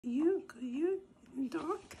You,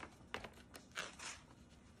 dog.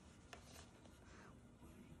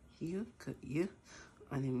 You,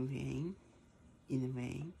 on the rain, in the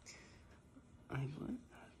rain. I would,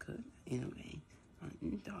 could, in the rain, not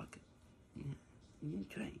in the dog, in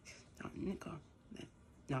the train, not in the car,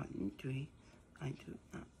 not in the tree. I do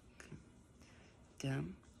not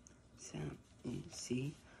them, Sam, and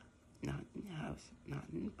see, not in the house, not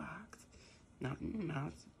in the box, not in the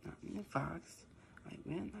mouse, not in the fox. I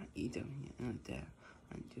will not eat them here and there.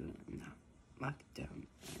 I do not like them.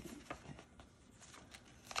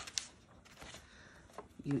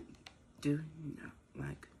 You do not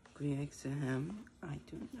like Greg's and ham. I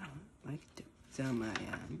do not like them. Some I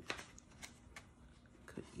am.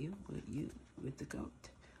 Would you, with the goat?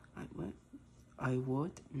 I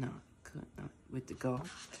would not, could not, with the goat.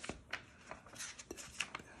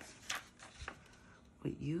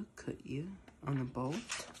 Could you, on a boat?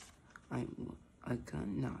 I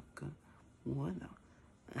could not, would not,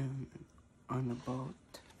 and on a boat.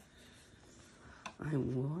 I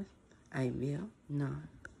will not,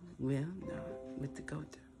 with the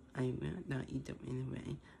goat. I will not eat them in the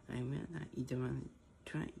rain. I will not eat them on the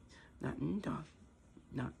train. Not in the dog,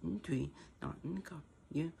 not in the tree, not in the cup.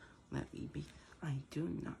 You let me be. I do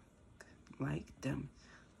not like them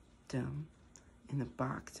in the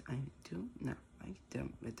box. I do not like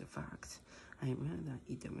them with the fox. I will not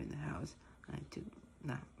eat them in the house. I do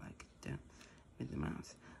not like them with the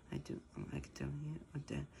mouse. I do not like them here or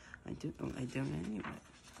there. I do not like them anyway.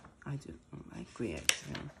 I do not like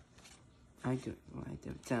reaction. I do not like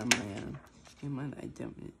them. Sam I am. You might like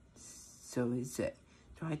them. So is it.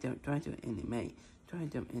 Try them in the May. Try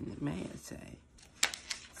them in the May, I say.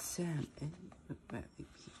 Sam and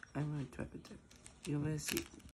I will try to. You will see.